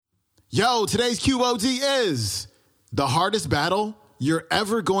Yo, today's QOD is the hardest battle you're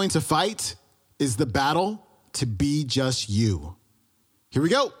ever going to fight is the battle to be just you. Here we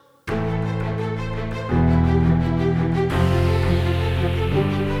go.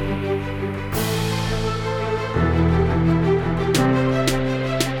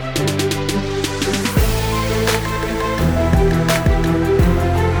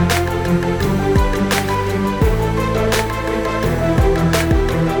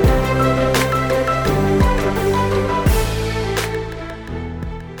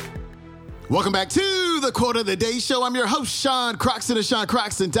 Welcome back to the Quote of the Day Show. I'm your host, Sean Croxton of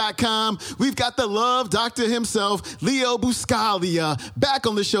SeanCroxton.com. We've got the love doctor himself, Leo Buscaglia, back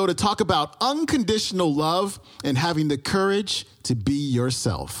on the show to talk about unconditional love and having the courage to be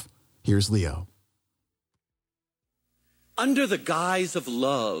yourself. Here's Leo. Under the guise of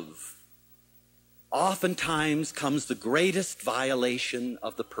love, oftentimes comes the greatest violation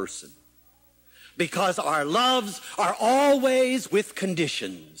of the person. Because our loves are always with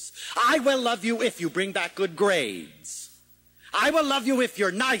conditions. I will love you if you bring back good grades. I will love you if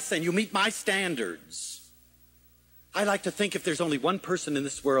you're nice and you meet my standards. I like to think if there's only one person in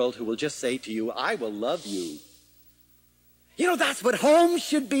this world who will just say to you, I will love you. You know, that's what home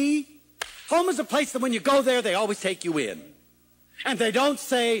should be. Home is a place that when you go there, they always take you in. And they don't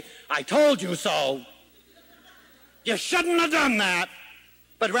say, I told you so. You shouldn't have done that.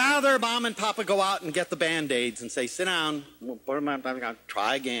 But rather, mom and papa go out and get the Band-Aids and say, sit down, we'll put them on,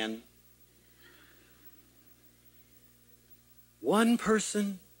 try again. One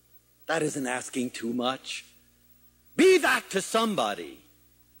person, that isn't asking too much. Be that to somebody.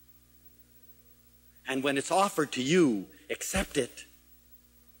 And when it's offered to you, accept it.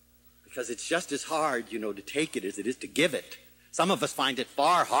 Because it's just as hard, to take it as it is to give it. Some of us find it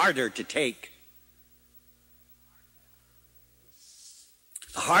far harder to take.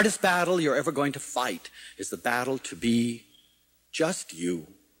 The hardest battle you're ever going to fight is the battle to be just you.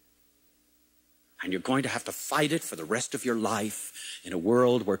 And you're going to have to fight it for the rest of your life in a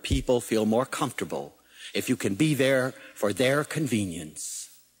world where people feel more comfortable if you can be there for their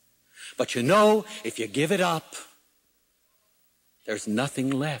convenience. But if you give it up, there's nothing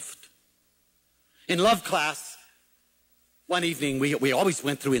left. In love class, one evening, we always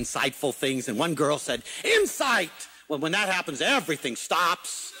went through insightful things, and one girl said, insight! Well, when that happens, everything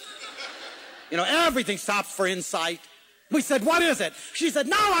stops. Everything stops for insight. We said, what is it? She said,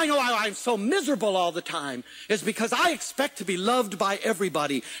 now I know why I'm so miserable all the time. It's because I expect to be loved by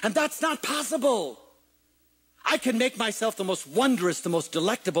everybody, and that's not possible. I can make myself the most wondrous, the most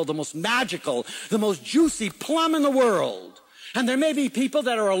delectable, the most magical, the most juicy plum in the world. And there may be people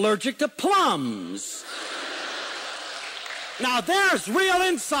that are allergic to plums. Now there's real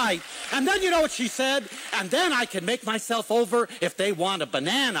insight. And then you know what she said? And then I can make myself over, if they want a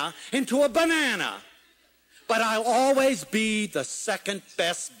banana, into a banana. But I'll always be the second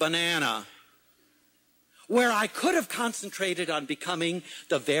best banana. Where I could have concentrated on becoming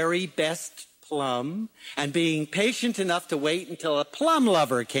the very best plum and being patient enough to wait until a plum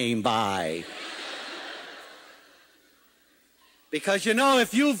lover came by. Because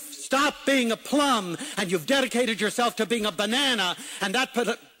if you've stopped being a plum and you've dedicated yourself to being a banana, and that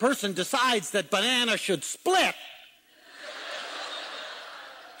person decides that banana should split,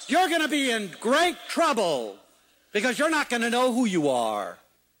 you're going to be in great trouble because you're not going to know who you are.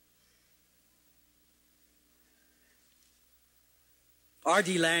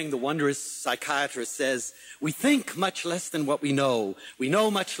 R.D. Laing, the wondrous psychiatrist, says, we think much less than what we know. We know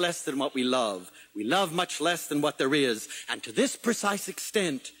much less than what we love. We love much less than what there is. And to this precise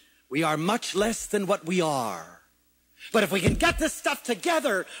extent, we are much less than what we are. But if we can get this stuff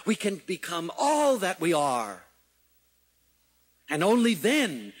together, we can become all that we are. And only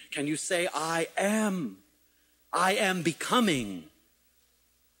then can you say, I am becoming.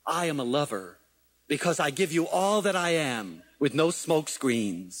 I am a lover because I give you all that I am. With no smoke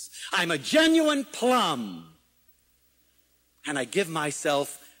screens. I'm a genuine plum. And I give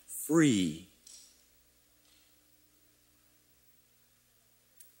myself free.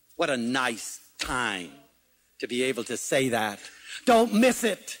 What a nice time to be able to say that. Don't miss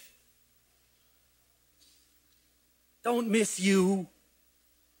it. Don't miss you.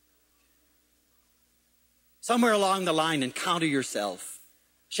 Somewhere along the line, encounter yourself.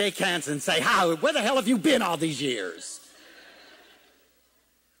 Shake hands and say, where the hell have you been all these years?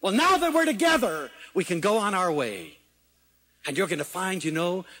 Well, now that we're together, we can go on our way. And you're going to find,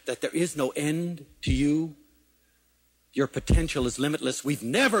 that there is no end to you. Your potential is limitless. We've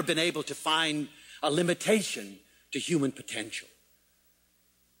never been able to find a limitation to human potential.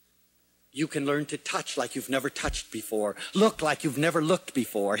 you can learn to touch like you've never touched before, look like you've never looked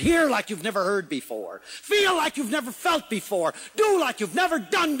before, hear like you've never heard before, feel like you've never felt before, do like you've never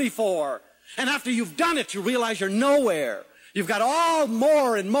done before. And after you've done it, you realize you're nowhere. You've got all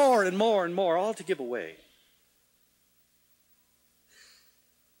more and more and more and more, all to give away.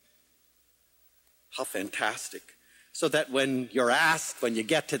 How fantastic. So that when you're asked, when you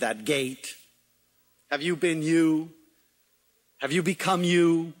get to that gate, have you been you? Have you become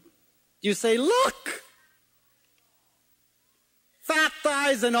you? You say, look, fat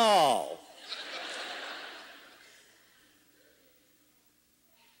thighs and all.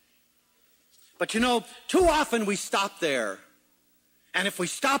 But you know, too often we stop there. And if we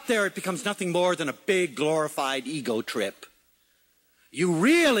stop there, it becomes nothing more than a big glorified ego trip. You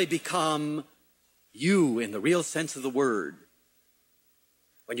really become you in the real sense of the word.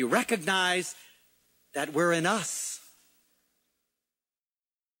 When you recognize that we're in us.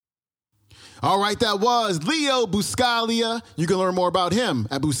 All right, that was Leo Buscaglia. You can learn more about him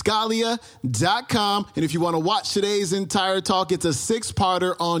at Buscaglia.com. And if you want to watch today's entire talk, it's a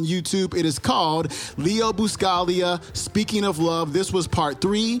 6-parter on YouTube. It is called Leo Buscaglia, Speaking of Love. This was part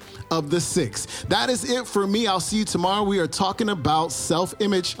 3 of the 6. That is it for me. I'll see you tomorrow. We are talking about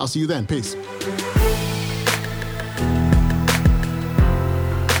self-image. I'll see you then. Peace.